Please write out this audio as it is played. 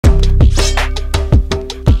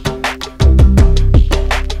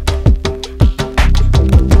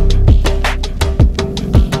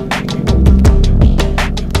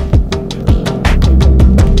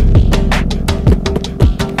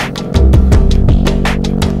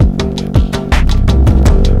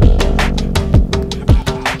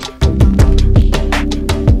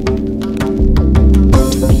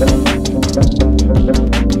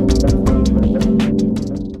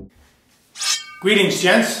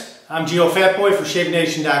Greetings, gents. I'm Geofatboy for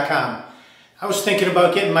ShaveNation.com. I was thinking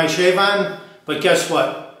about getting my shave on, but guess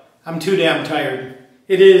what? I'm too damn tired.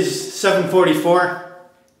 It is 7:44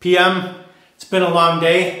 p.m. It's been a long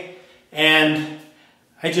day, and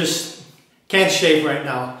I just can't shave right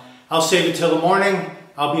now. I'll save it till the morning.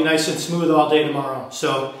 I'll be nice and smooth all day tomorrow.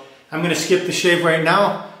 So I'm going to skip the shave right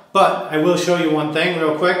now, but I will show you one thing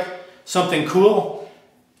real quick. Something cool.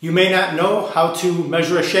 You may not know how to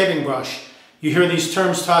measure a shaving brush. You hear these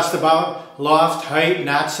terms tossed about: loft, height,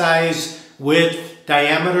 knot size, width,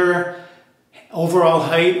 diameter, overall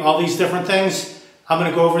height, all these different things. I'm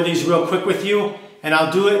going to go over these real quick with you, and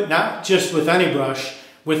I'll do it not just with any brush,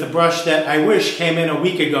 with a brush that I wish came in a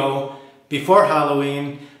week ago before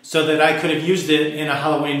Halloween so that I could have used it in a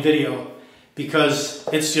Halloween video, because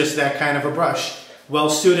it's just that kind of a brush.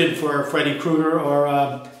 Well suited for Freddy Krueger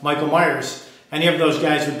or Michael Myers. Any of those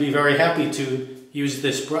guys would be very happy to use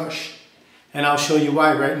this brush. And I'll show you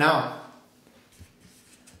why right now.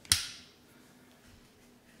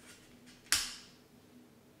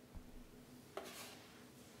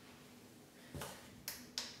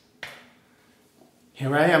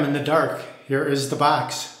 Here I am in the dark. Here is the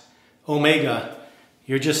box. Omega.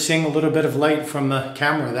 You're just seeing a little bit of light from the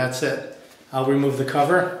camera, that's it. I'll remove the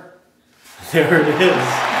cover. There it is.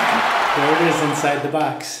 There it is inside the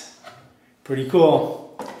box. Pretty cool.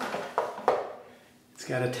 It's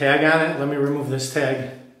got a tag on it. Let me remove this tag.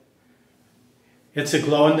 It's a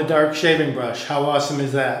glow-in-the-dark shaving brush. How awesome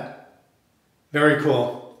is that? Very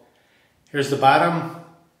cool. Here's the bottom,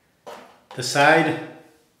 the side,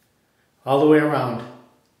 all the way around.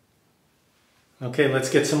 Okay, let's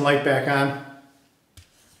get some light back on.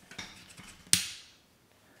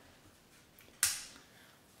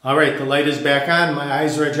 All right, the light is back on. My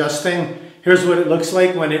eyes are adjusting. Here's what it looks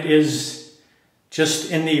like when it is just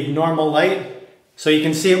in the normal light. So you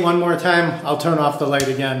can see it one more time. I'll turn off the light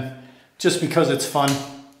again, just because it's fun.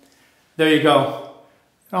 There you go.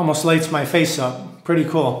 It almost lights my face up. Pretty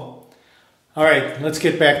cool. All right, let's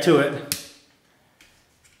get back to it.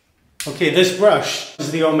 Okay, this brush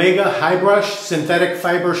is the Omega High Brush Synthetic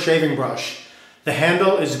Fiber Shaving Brush. The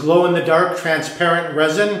handle is glow-in-the-dark transparent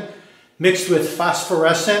resin mixed with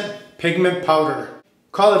phosphorescent pigment powder.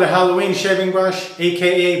 Call it a Halloween shaving brush,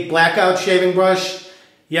 aka blackout shaving brush.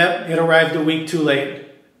 Yep, it arrived a week too late.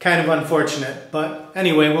 Kind of unfortunate, but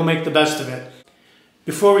anyway, we'll make the best of it.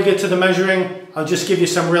 Before we get to the measuring, I'll just give you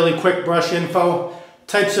some really quick brush info.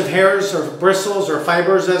 Types of hairs, or bristles, or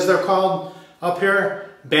fibers as they're called up here: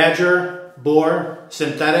 badger, boar,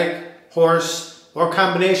 synthetic, horse, or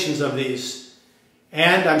combinations of these.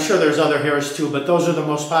 And I'm sure there's other hairs too, but those are the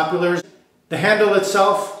most popular. The handle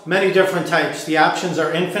itself, many different types. The options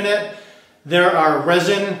are infinite. There are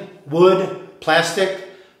resin, wood, plastic,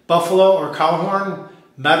 buffalo or cow horn,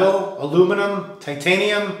 metal, aluminum,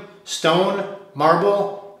 titanium, stone,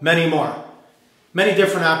 marble, many more. Many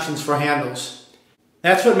different options for handles.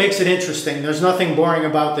 That's what makes it interesting. There's nothing boring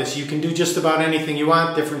about this. You can do just about anything you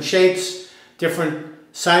want, different shapes, different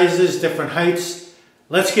sizes, different heights.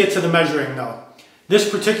 Let's get to the measuring though. This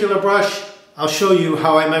particular brush, I'll show you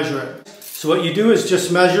how I measure it. So what you do is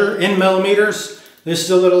just measure in millimeters. This is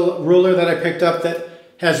a little ruler that I picked up that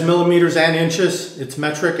has millimeters and inches. It's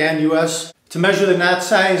metric and US. To measure the knot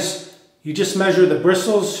size, you just measure the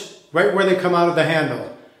bristles right where they come out of the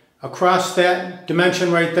handle. Across that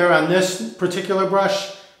dimension right there on this particular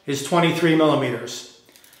brush is 23 millimeters.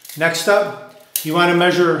 Next up, you want to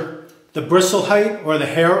measure the bristle height, or the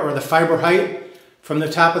hair or the fiber height, from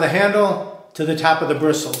the top of the handle to the top of the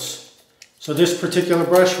bristles. So this particular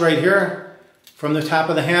brush right here, from the top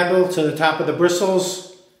of the handle to the top of the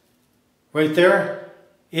bristles, right there,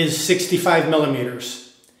 is 65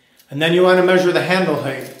 millimeters. And then you want to measure the handle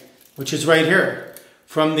height, which is right here,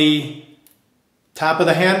 from the top of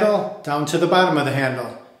the handle down to the bottom of the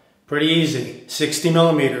handle. Pretty easy, 60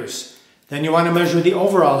 millimeters. Then you want to measure the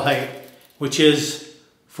overall height, which is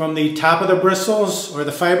from the top of the bristles or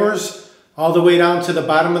the fibers all the way down to the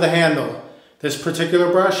bottom of the handle. This particular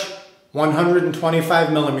brush,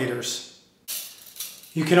 125 millimeters.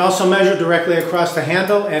 You can also measure directly across the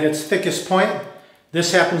handle at its thickest point.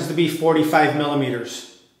 This happens to be 45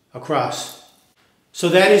 millimeters across. So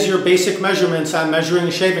that is your basic measurements on measuring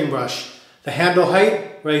a shaving brush. The handle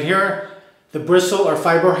height right here, the bristle or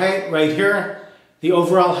fiber height right here, the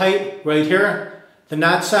overall height right here, the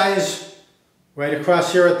knot size right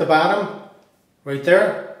across here at the bottom, right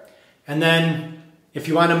there. And then if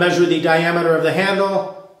you want to measure the diameter of the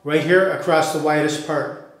handle, right here across the widest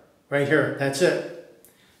part, right here. That's it.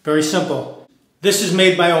 Very simple. This is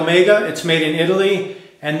made by Omega. It's made in Italy,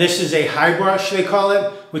 And this is a high brush, they call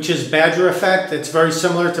it, which is Badger Effect. It's very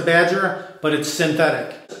similar to Badger, but it's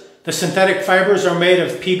synthetic. The synthetic fibers are made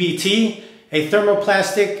of PBT, a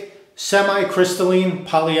thermoplastic semi-crystalline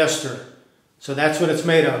polyester. So that's what it's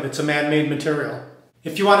made of. It's a man-made material.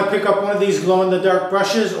 If you want to pick up one of these glow-in-the-dark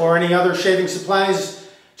brushes or any other shaving supplies,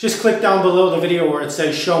 just click down below the video where it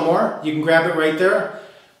says show more. You can grab it right there.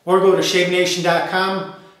 Or go to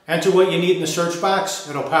shavenation.com, enter what you need in the search box.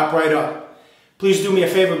 It'll pop right up. Please do me a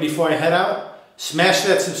favor before I head out. Smash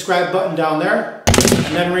that subscribe button down there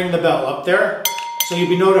and then ring the bell up there so you'll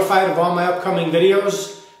be notified of all my upcoming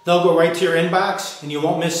videos. They'll go right to your inbox and you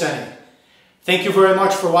won't miss any. Thank you very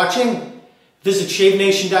much for watching. Visit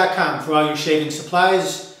shavenation.com for all your shaving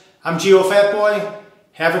supplies. I'm Geofatboy.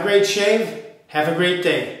 Have a great shave. Have a great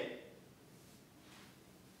day.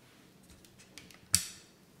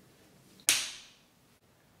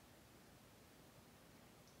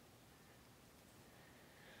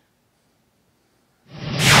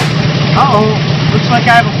 Uh-oh, looks like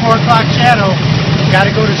I have a 4 o'clock shadow.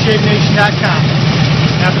 Gotta go to shavenation.com.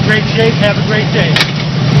 Have a great shave, have a great day.